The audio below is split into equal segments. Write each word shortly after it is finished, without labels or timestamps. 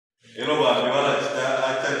ero bantu balakita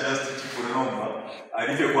ata just chikula nomba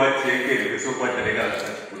alife kwati ekele so kwati legal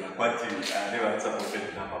chikula kwati ne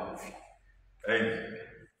support na mabufu right.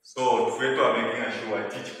 So tufeto are making sure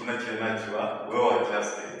chikuna chiwa well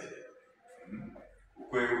adjusted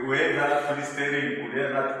kwenda filisteri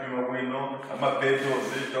kulera tupima bwino amapeto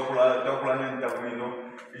takula nenda bwino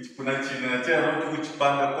chikuna china chera no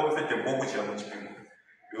tukuchipanga comfortable kuchira mu chipimo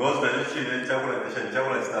because that chine chakula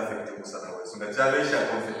affect musana wewe ngachalesha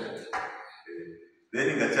comfortable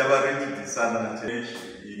then ngachaba rigid sana na change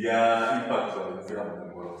ya impact on the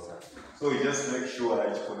mongolo sana. So we just make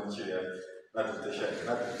sure chikuna chira not to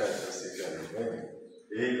touch the second.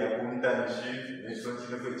 La comunità nel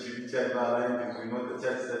continuo che ci dice ma in modo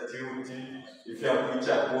c'è stati e che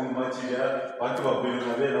appunto con macchina quanto va bene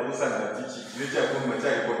la vera cosa da dici invece con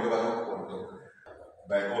macchina quanto va conto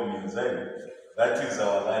by all means that is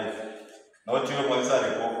our life not you know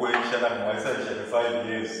pensare con quella la pensare che 5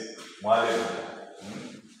 years male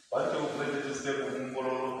quanto prendete step un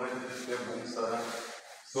pololo prendete step un sana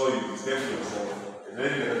so you step yourself and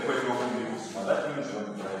then you put your own views but that means you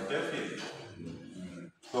don't try carefully.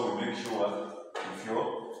 So we make sure if you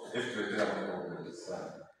have to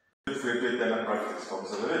practice so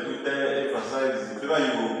we emphasize if you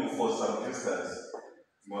move for some distance.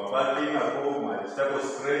 Mwapati hapo machitako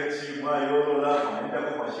stretch mwayola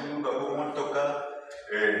mwendako mashimunga ko motoka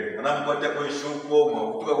anampata ko ishuko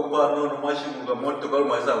mwakutuka kupano no mashimunga motoka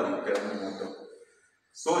mwaza kuika moto.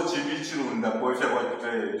 So chibichirunda ko ifya kwa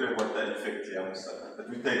kwa effect ya musana but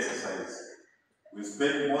we exercise. We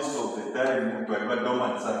spend most of the time to have a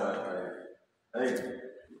dormant sun, right?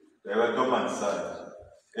 They have a dormant sun.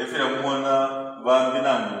 If you want to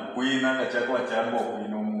Bambina, Queen and a Chakwa Chambo, we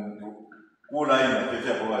know Kula in the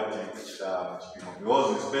future because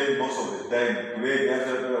we spend most of the time today,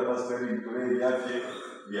 today,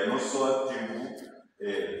 we are not so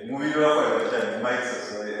active. Moving around, my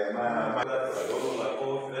exercise, my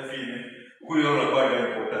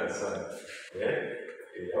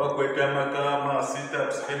kama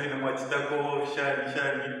sit-ups spending mwachitako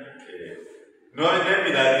shani no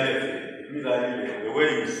maybe the way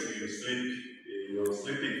you sleep your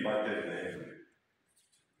sleeping pattern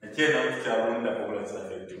achena mchabunda kwa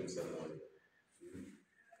affect msana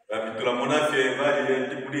babitula monafye bali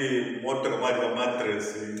tipuli moto kama ya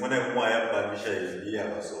mattress mwana mwaya pandisha ya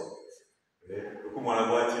baso kumwana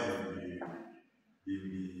kwachi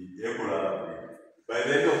ni ekula by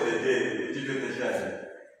the end of the day the shani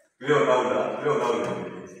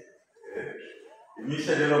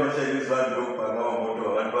initially no Chinese one look para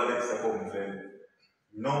moto and Alex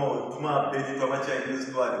no tuma update to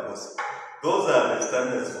Chinese one because those are the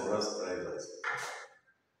standards for us drivers.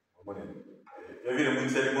 Every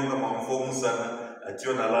munchali monga mamfomu sana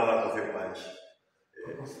achiona lala kwa punch.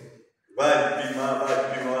 Bali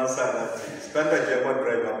pima sana standard ya kwa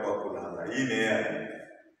driver kwa kulala hii ni yani.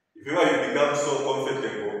 If you become so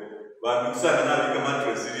comfortable but msana na kama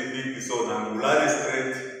mattress ili so na ngulale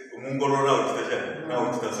straight mungolo na utashana na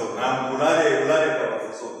ngulale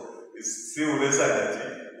kama so si ulesa dati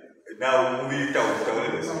now we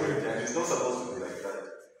utawale straight and it's not supposed to be like that.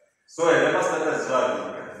 So I never standards value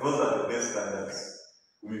those are the best standards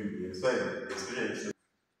we so especially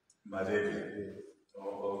malaria.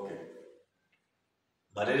 Okay,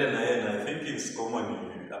 malaria na I think it's common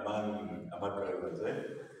among drivers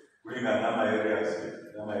we have some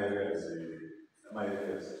areas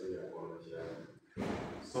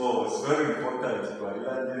so it's very important to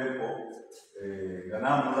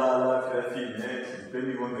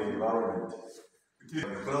depending on the environment.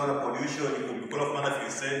 Pollution,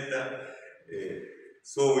 center,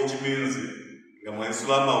 so which means the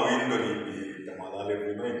Islama window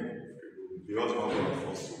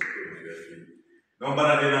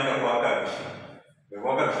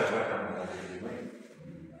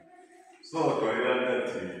so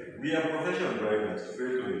we are professional drivers,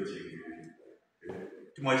 straight to the chief.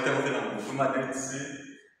 Too much time for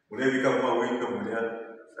whatever come my window,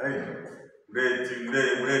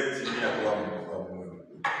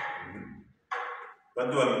 but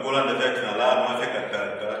do I'm calling the fact that I'm not a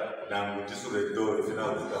character, and which is the door if you know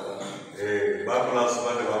the Babulas,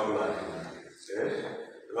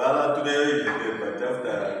 well, today, but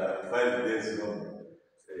after 5 days,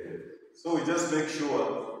 so we just make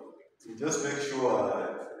sure. We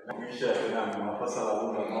share the Mapasala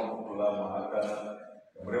Kulama,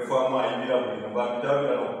 Reforma, India,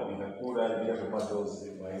 Bacteria, Kura, India, Tomatoes,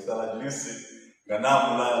 my salad, Lucy,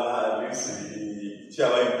 Ganamula, Lucy,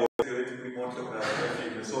 Chala,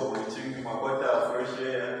 so reaching Mapata, fresh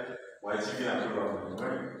air, my chicken and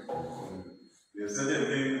there's certain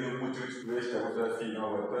thing you put to waste of that thing,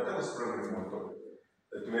 but that was probably not.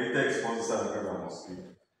 tunaita expose sana kama mosquito.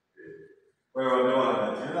 Kwa hiyo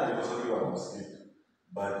wanaona tena aliposafiwa mosquito,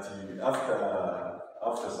 but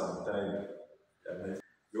after some time,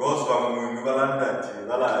 because when we learn that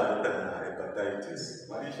hepatitis,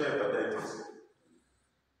 malicious hepatitis,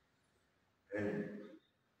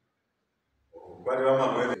 but we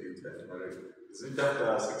are is it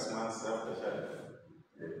after 6 months after child?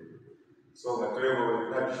 So the travel,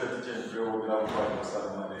 not sure to change travel without problem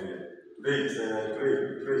some malaria. Today is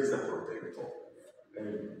a protector.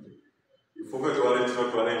 You forget to arrange,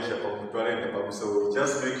 so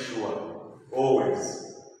just make sure always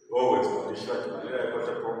malaria got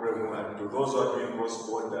a problem, and to those who are doing cross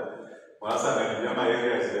border,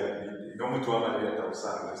 areas no mtu wa malaria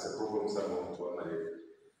tausanga, it's a problem sana mtu wa malaria.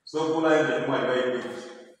 So kula ndio mwa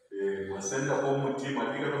wasenda kwa muti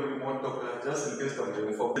madika kwa moto just in case of the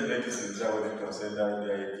informed medicine zao ni wasenda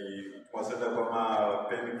ndio wasenda kama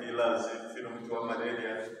painkillers fino mtu wa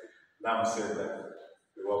malaria na msenda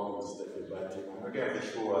wako mstakabati mmoja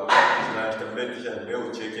akishua na tabletisha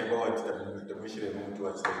leo check ambao tutamshire mtu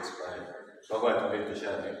wa expire so kwa tabletisha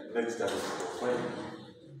next time kwa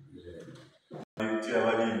tia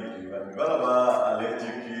wali bala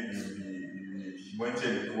allergic mwenche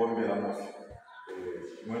ni kuombela mofi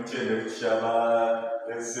mwenche ni kushaba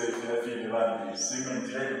let's say feel bandi cement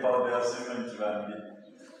ile powder cement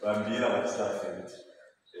bandi la extract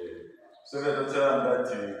so that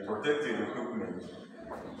protective equipment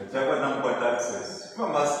Chakwa nampata access. Kama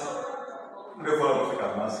mask. Mrefu wala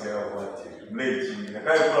kufika mask ya wati. Mlechi.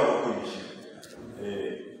 Nakai kula kukuishi.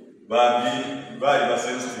 Bali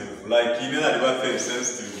sensitive. Like, inena liba very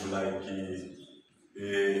sensitive. Like,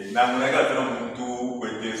 na mwenega tena mtu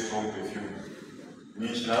kwete strong perfume.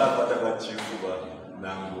 Nishi nala pata kwa chifu ba.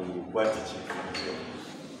 Nangu wati chifu.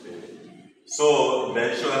 So,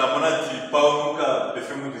 naisho na mwana tipao nuka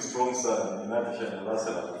perfume ni strong sana. Inatisha na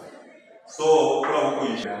lasa la. So, kula huko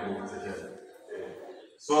yangu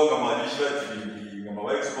so kama alisha kama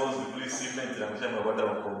wa expose the police cement ya mshamba wata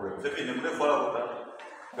problem. Sasa ni mrefu wala kuta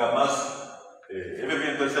gamas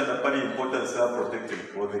even person that very important is protected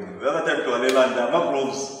clothing. The other time to alela and ma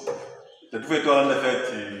gloves that we to under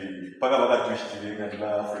that paga twist in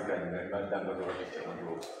Africa and London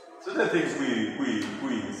gloves. So the things we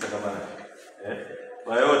sakamana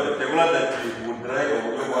by order the one that would drive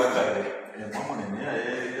or water mama ni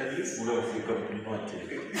at least we have to community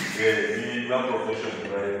ni one profession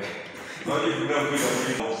right not if you have to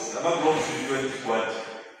ama gloves ni what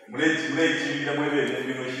mlechi kama ile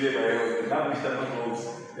ndio shule bayo na mstama gloves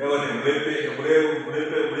leo ni mlepe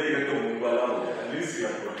kato mbala at least you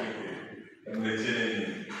are protected mlechi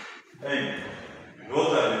ni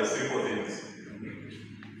those are the simple things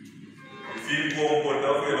if you go for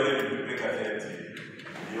that way wale ni peka yeti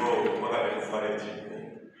yo maka kufariji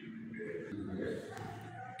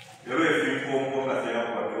Yule vipo na tena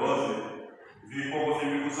kwa dozi vipo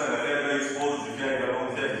vimekusa na tena expose vya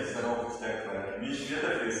garoja sana kustaka mishi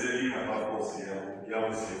hata pezeli na maposi ya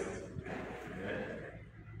usiku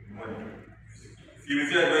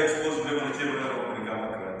If you expose them on the table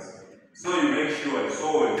so you make sure it's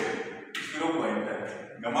always still point that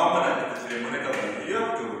mama na tutemoneka bali you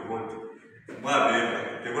have to report mabeba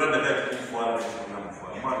tegura ndata kufuara na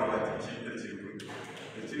mfuara mabeba chini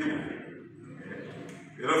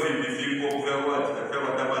Ero fico over what the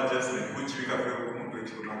fellow adjustment which we have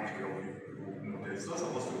so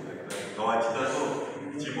supposed to be like that. No, I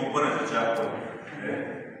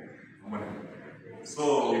so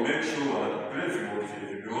we make sure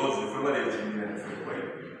because if everybody is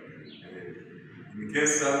in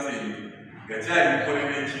case something gajari pole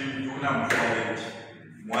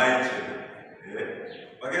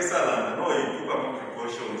no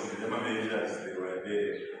precautions measures they were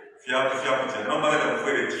there. Fiapo no matter if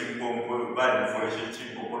we're a chimpo, bad for a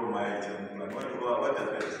chimpo, or my what the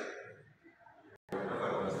best.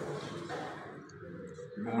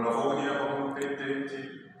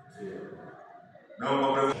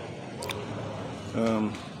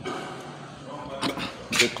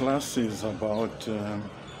 The class is about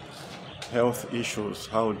health issues,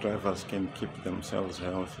 how drivers can keep themselves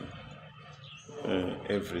healthy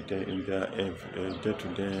every day in their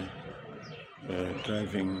day-to-day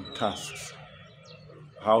driving tasks.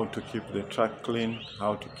 How to keep the truck clean,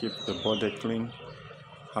 how to keep the body clean,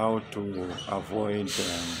 how to avoid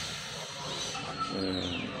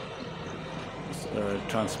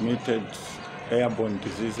transmitted airborne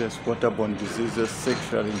diseases, waterborne diseases,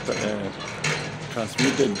 sexually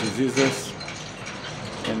transmitted diseases,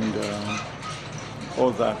 and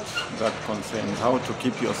all that concerns how to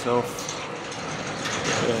keep yourself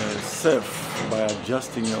safe by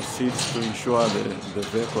adjusting your seats to ensure the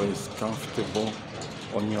vehicle is comfortable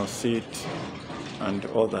on your seat and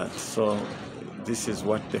all that. So this is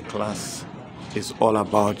what the class is all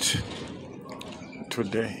about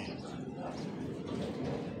today.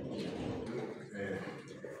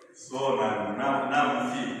 So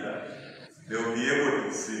now they will be able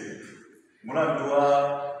to see.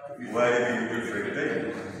 Munandua why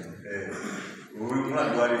reflected. They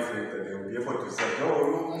will be able to say, oh,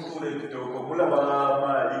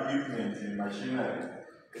 equipment, machinery.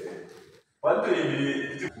 What do you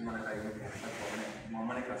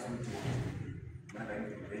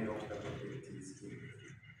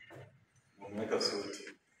make a suit?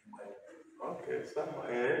 Okay,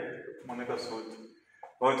 Monica suit.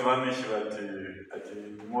 What one issue at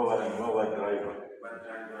more driver.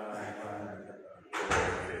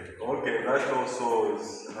 Okay, that also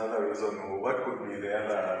is another reason. What could be the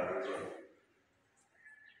other reason?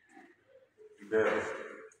 There.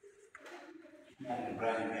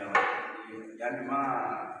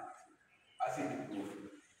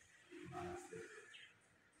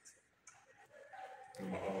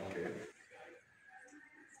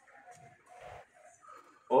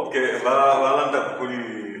 Okay, Valanda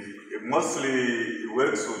mostly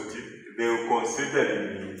worksuit, they will consider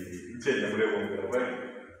change of level.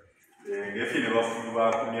 If you never food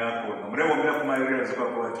back,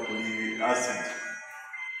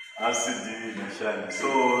 acid in shine. So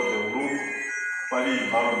the roof, funny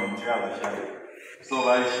environment, so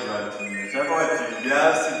I should the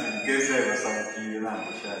acid in case I was something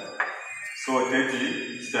shine. So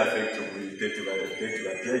 30 start effectively 30 by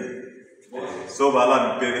 10. So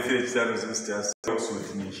Balan benefits resistance also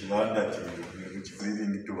with that which is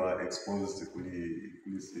leading to our exposed to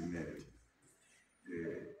the cement.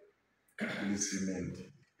 Cement.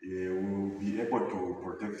 We will be able to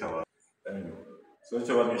protect our so it's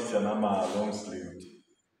one is nama long sleeved.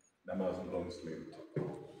 Nama long sleeved.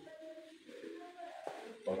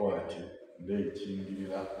 Pagwati, they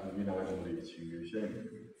chingila, Vina was in the chingishing.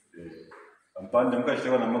 Ampande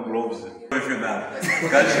mukashika na gloves professional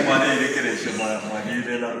kachi mwana irekereshe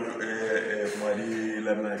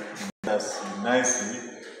mwadile that's nicely.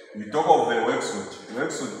 We talk of the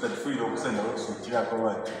worksuit that free of send worksuit yako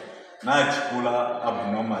wati na chikula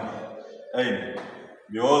abnormally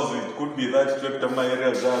because it could be that trip my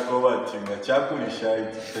area zako wati nga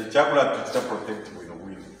chakulisha chakula tuta protect with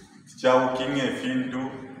chawu kinge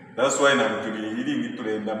findu. That's why now to be eating to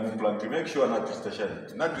the plan to make sure not to station,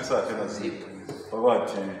 not to start in a sleep. But what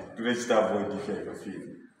to reach avoid the effect of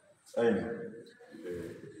it.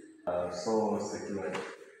 So secure.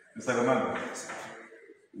 Mr. Gamano,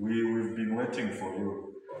 we've been waiting for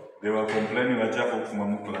you. They were complaining that you have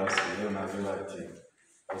from class, you know, I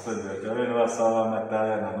said that I never saw a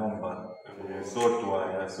Tyre and number. So to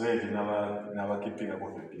I swear you never keeping up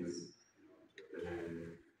with the keys.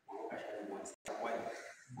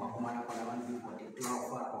 Wakumana kwa wangu kutetea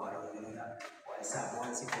kwa waliondoka wahesabu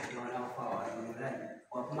wansi kutetea kwa waliondoka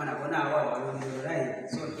wakumana kwa wao waliondoka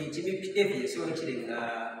so kichimi pitevi so kirenga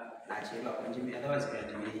na cheba kwa njimi otherwise kwa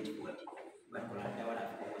njimi chikuwa but kuna dawa na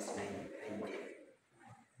kwa sina hiyo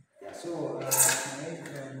yeah so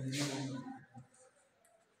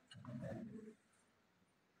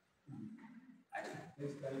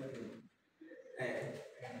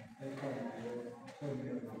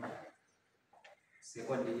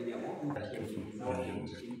second engineer more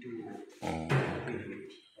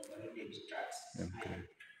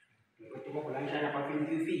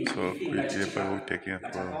so we taking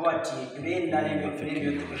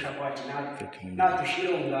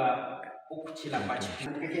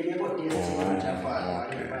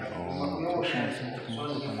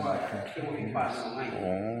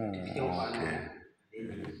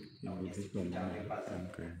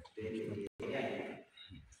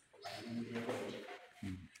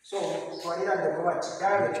so, for the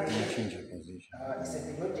Tyre is a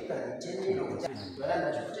periodically changing of the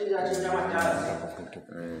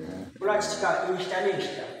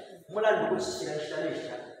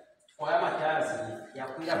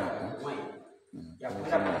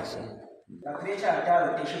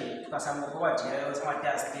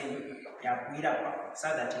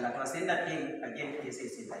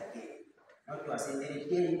not to ascend any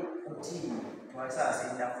game or team to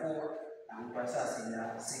ascend 4 and to ascend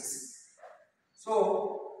 6. So,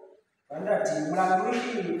 when you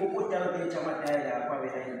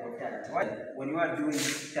are doing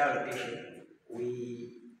tire rotation, we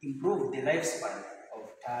improve the lifespan of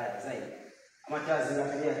tire design. Amatires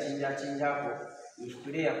zinafanya chinja hapo,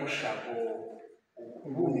 historia ya kusha hapo,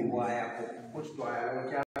 ngumi waya hapo,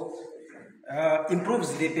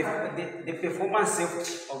 improves the performance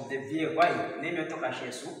safety of the vehicle. Why? Name toka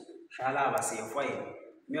shesu, shala basi why?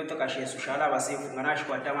 Myotoka shesu shala basefu nganash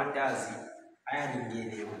kwa tamatazi aya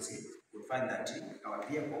nyingine yote. We find that our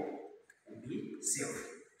vehicle will be safe.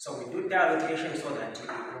 So we do tire rotation so that we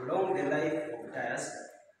prolong the life of tires,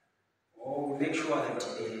 or we make sure that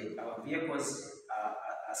our vehicles are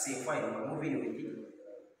safe while we're moving with the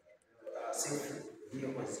safe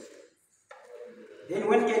vehicles. Then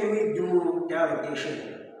when can we do tire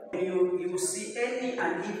rotation? You see any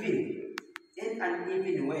uneven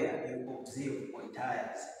wear you observe on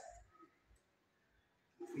tires.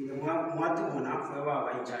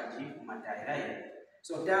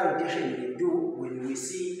 So tire rotation we do when we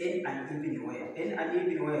see any uneven wear. Any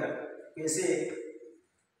uneven wear, we say,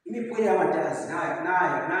 "Imi put our tires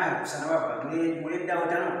na kusana mule down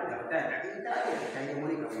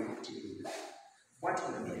what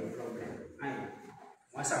could be the problem?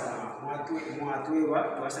 Once mwatuewa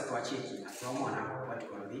tuwasa tuacheki atuamwana what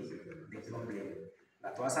could be the problem.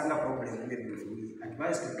 But wasanga problem we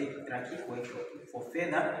advise to take tracking for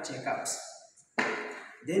further checkups.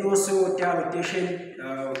 Then also tire rotation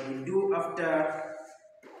we do after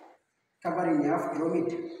covering half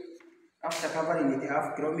kilometer. After covering the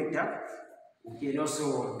half kilometer, we can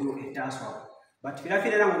also do a tire swap. But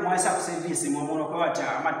filafile na mwasa kuservice mwamono kwa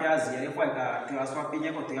wacha amatazi yalikuwa ka swap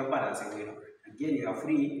nyako to balance wino. Again you are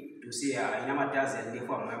free to say ina matazi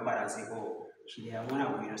yalikuwa mwa balance ko shile ya mwana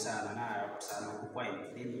wino sana na sana ku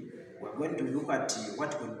point. Then we are going to look at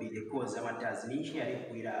what could be the cause of matazi nishi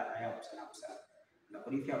yalikuwa aya kusana. Na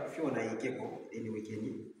kulifia kufiona yekeko then we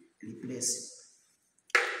can replace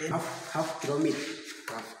half kilometer.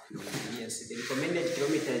 Yes, the recommended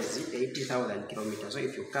kilometer is 80,000 kilometers. So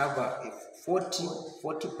if you cover 40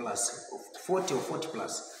 or 40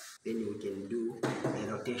 plus, then you can do a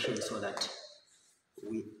rotation so that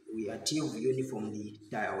we achieve uniformly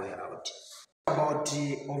tire wear out. About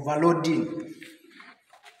overloading.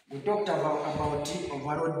 We talked about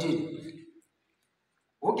overloading.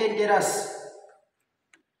 Who can tell us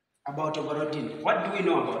about overloading? What do we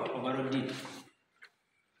know about overloading?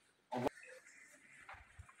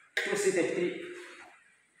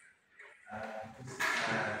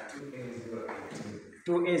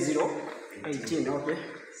 2A018, okay.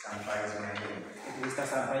 Mr.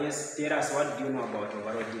 Sampayes, tell us what do you know about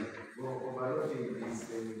overloading? Well, overloading is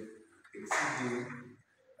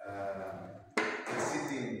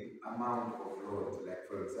exceeding amount of load. Like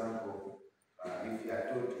for example, if you are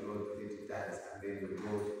told to load 30 tons and then you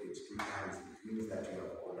load 82 tons, it means that you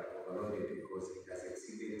have overloaded because it has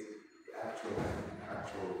exceeded the actual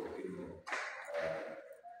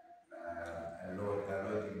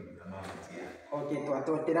loading amount here. Okay,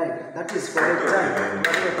 that is correct.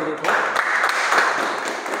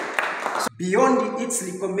 So beyond its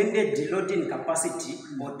recommended loading capacity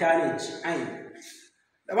or tonnage,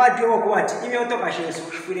 what imyotoka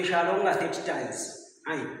shesu shikulisha longa 30 tons.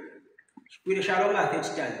 Shikulisha longa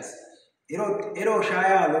 30 tons. Ero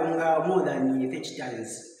shaya longa more than 30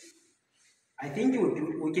 tons. I think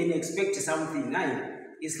we can expect something.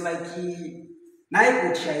 It's like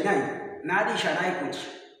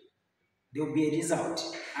there will be a result.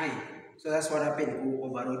 So that's what happened with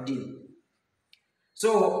overloading.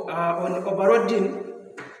 So on overloading,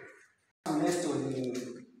 based on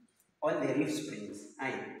the reef springs.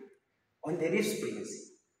 On the reef springs,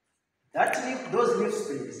 those reef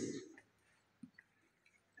springs,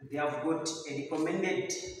 they have got a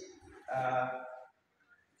recommended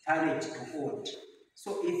tonnage to hold.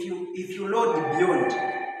 So if you load beyond,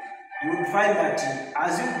 you will find that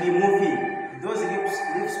as you be moving, those reef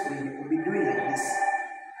springs will be doing like this.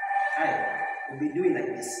 Will be doing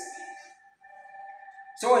like this.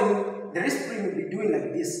 So when the reef spring will be doing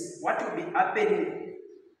like this, what will be happening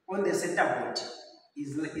on the center board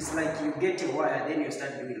is like you get a wire, then you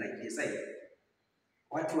start doing like this.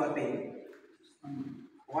 What will happen?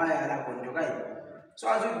 Wire. So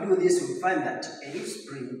as you do this, you find that a reef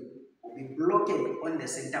spring will be blocked on the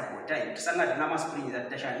center board. Spring that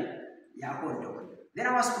then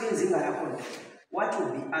our springs in what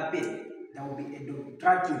will be happening? There will be a dog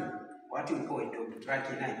tracking, what we call a dog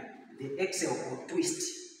tracking. The axle will twist.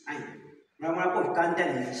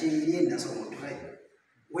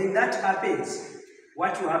 When that happens,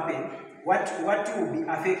 what will happen? What will be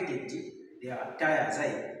affected? Their tires.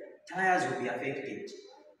 Tires will be affected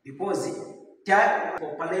because tires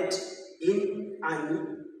operate in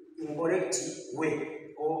an incorrect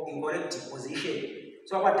way or incorrect position.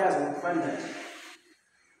 So our tires will find that.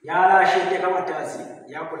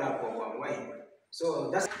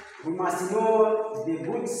 So that's, we must know the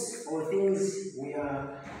goods or things we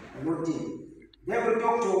are loading. Then we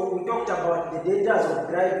talked about the dangers of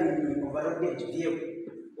driving overloaded vehicle.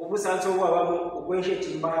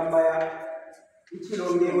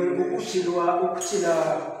 Ichilongewe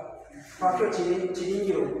ukutila factor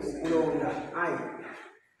chilingiro kulonga. Aye.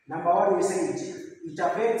 Number one, we said it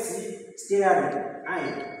affects steering.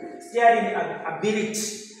 Aye. Steering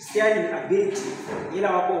ability.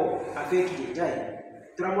 Ila wako affected. Aye.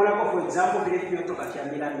 Tunamola kwa for example vile tunayotoka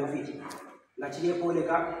kiambila ndio viti. Na chile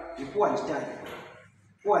kuoleka ni kuwa njitani.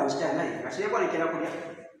 Kuwa njitani naye. Kashile kwa nikena kulia.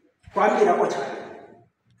 Kwa ambila kwa chani.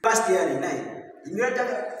 First steering naye.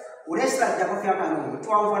 Imeweta uresa ndakofya kanu.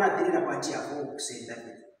 Tuwa mwana dili na patia kwa kusenda.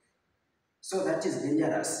 So that is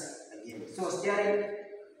dangerous again. So steering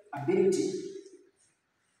ability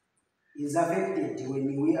is affected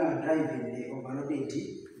when we are driving the overloaded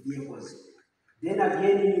vehicles. Then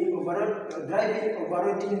again, driving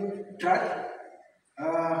overloading truck,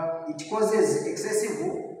 it causes excessive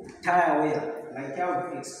tire wear, like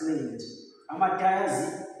I've explained. Ama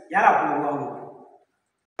tires yala kuwangu.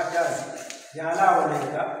 Tires yala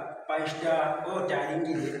wanaika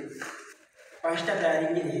pashta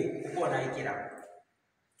taringile kupona ikira.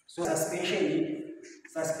 So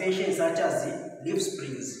suspension such as leaf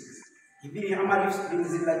springs. Ibili ama leaf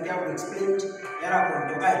springs like I've explained yala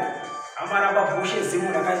kondogai. Ama rubber bushes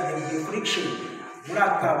zimu like the friction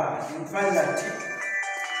murakaba. You find that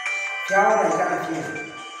I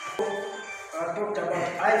talked about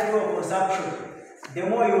high fuel consumption. The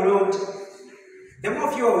more you load, the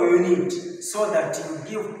more fuel you need, so that you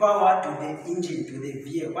give power to the engine, to the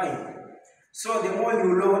vehicle. So the more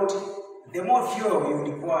you load, the more fuel you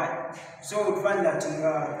require. So we find that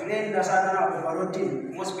train that's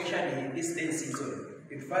overloading, more especially in this season,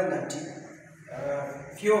 you find that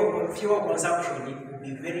fuel consumption will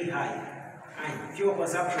be very high. And fuel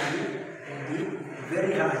consumption will be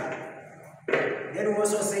very high. Then we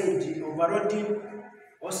also said overloading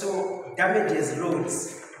also damages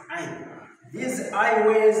roads. And these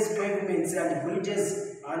highways, pavements, and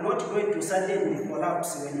bridges are not going to suddenly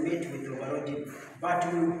collapse when met with overloading, but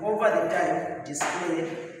will over the time display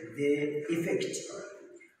the effect.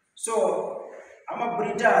 So, I'm a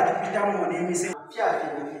Brita,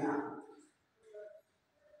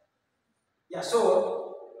 yeah,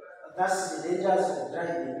 so that's the dangers of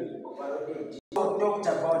driving overloaded. We talked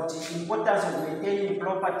about the importance of maintaining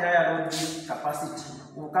proper tire loading capacity.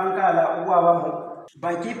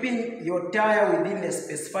 By keeping your tire within the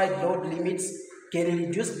specified load limits can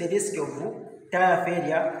reduce the risk of tire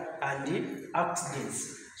failure and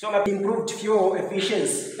accidents. So improved fuel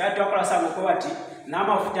efficiency. That capacity.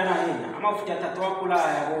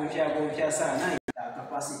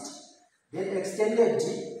 Then extended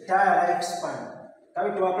tire lifespan.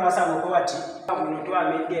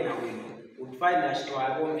 Would find that to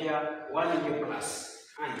 1 year plus.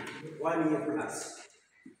 1 year plus.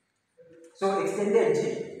 So extended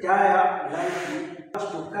tire life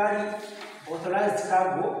to carry authorized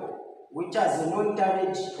cargo which has a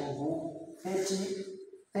non-tonnage of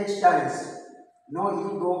 30 tons, no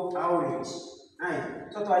illegal haulage.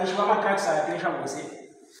 So to Alishama trucks are 30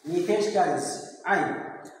 tons.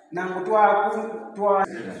 Nangutwa so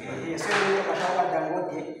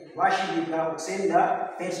Dangote washibika kusenda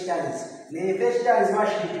 30 tons. Ne 30 tons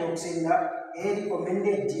washibika kusenda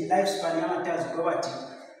recommended lifespan ya tires property.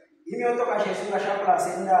 Imyotoka sheshinga shakula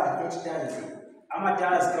senda 30 tons. Ama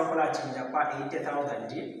tires property kwa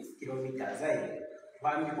 80,000 kilometers zaidi.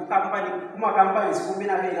 Kuma companies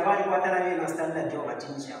kumina vile wali kwa tana standard ya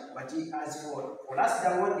matinisha. But as for last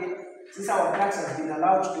Dangote, since our trucks have been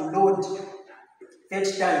allowed to load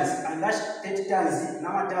 30 tons, and that 30 tons,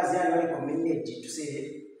 now tires are recommended to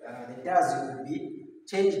say the tires will be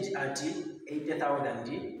changed at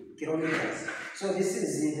 80,000 kilometers. So this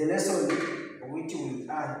is the lesson which we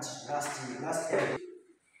had last time.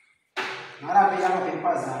 Nara pia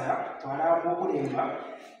papers haya, twala mukulemba.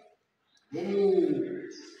 Then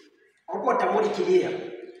opota modi kilia.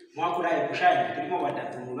 Mwakula kushaya tulimo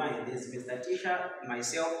watatu munaye. There's Mr. Tisha,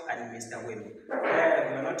 myself, and Mr. Wembe.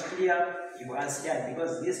 You are not clear, you are scared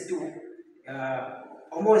because these two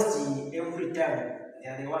almost every time they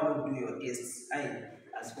are the one who do your tests.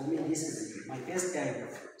 As for me, this is my first time.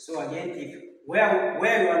 So again, if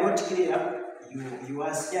where you are not clear, you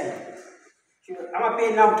are scared. I'm a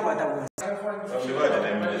pay now to what I was.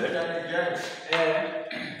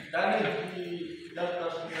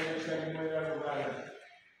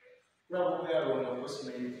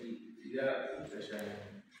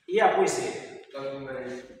 Yeah, please.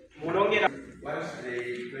 Once they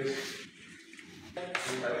request,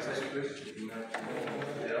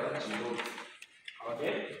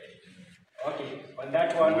 okay. On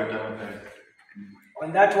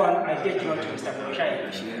that one, I take note, Mr. Koshai.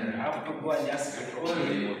 I have to go and just record.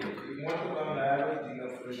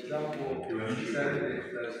 example, you started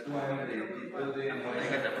plus 200, but then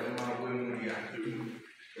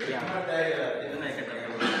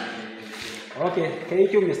Okay,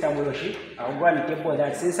 thank you, Mr. Muyoshi. I'll go and table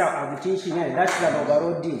that since I'm teaching, and that's an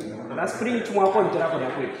overall deal. That's pretty to my point.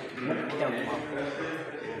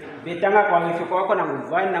 Betanga kwa mifiko wako na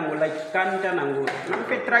nguvani na ngulaki kanta na ngu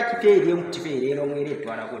tupetra kiteri mtifere rongere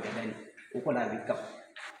twara ko dani uko na vika.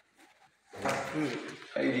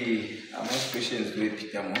 I have questions with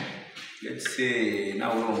Pitamo. Let's say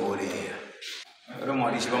now we're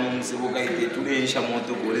Romarish Bamusevo Gaite today,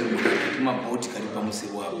 Shamoto, Mabot,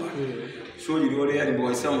 Karipamuseva. So you already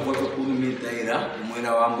boy some photo Kumi Tyre,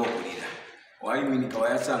 Mwena Wambo Kurida. Why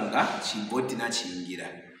Minikawaya Sanga, she bought in a chingira.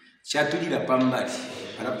 Chatudi Pambati,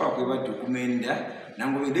 Arapa to Kumenda,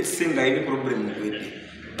 Nango, let's sing any problem with it.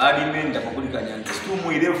 Badi men, the Papulican, two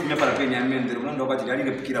more from Yaparapen men, the one about the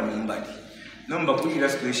Kira Mumbati. Number put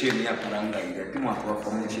restoration ya Paranga, the Timothy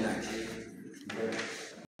formation.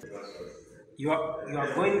 You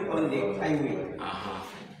are going on the highway.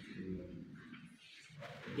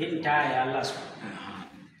 In Tyre last one.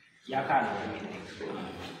 Yakana.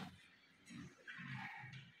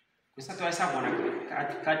 Kusatoa someone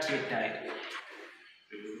cut your tire.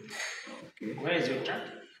 Where is your truck?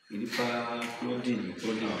 Clothing.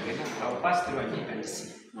 I'll pass through and you can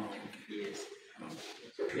see. Yes.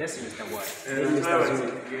 Yes, Mr. Ward.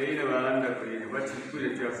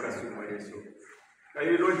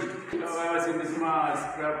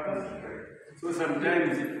 So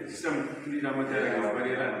sometimes some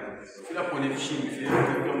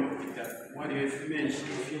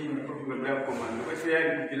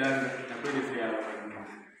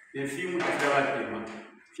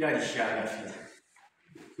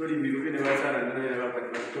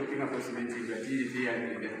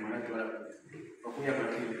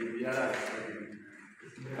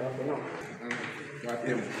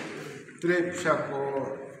Today,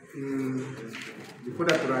 Shako, before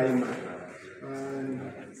that, Raima,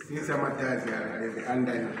 since I'm at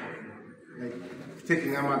under like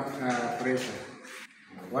taking pressure,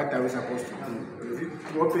 what are we supposed to do? Is it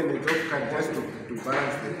to open the job card just to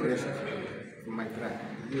balance the pressure for my truck?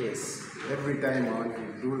 Yes. Every time I want to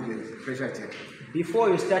do the pressure check. Before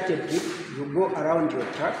you start a trip, you go around your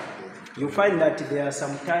truck, you find that there are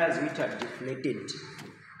some tires which are deflated.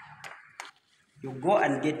 You go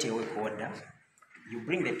and get a work order, you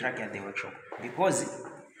bring the truck at the workshop. Because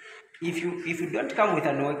if you don't come with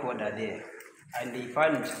an work order there, and they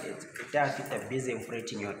find a tire fitter busy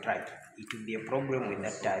inflating your truck, it will be a problem with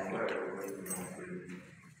that tire fitter.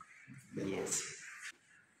 Yes.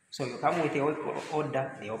 So you come with a work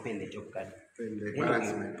order, they open the job card.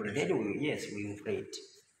 Yes, we inflate.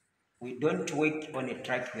 We don't work on a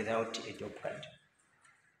truck without a job card.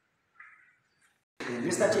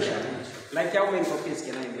 Mr. Tisha, like how many copies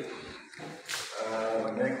can I make?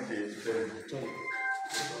 Next is 10.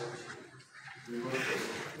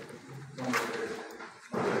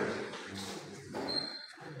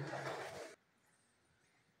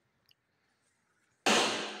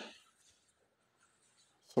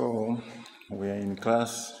 So we are in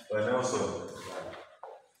class where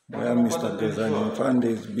Mr. Design Fund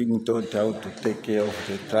is being taught how to take care of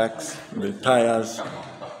the trucks, the tires,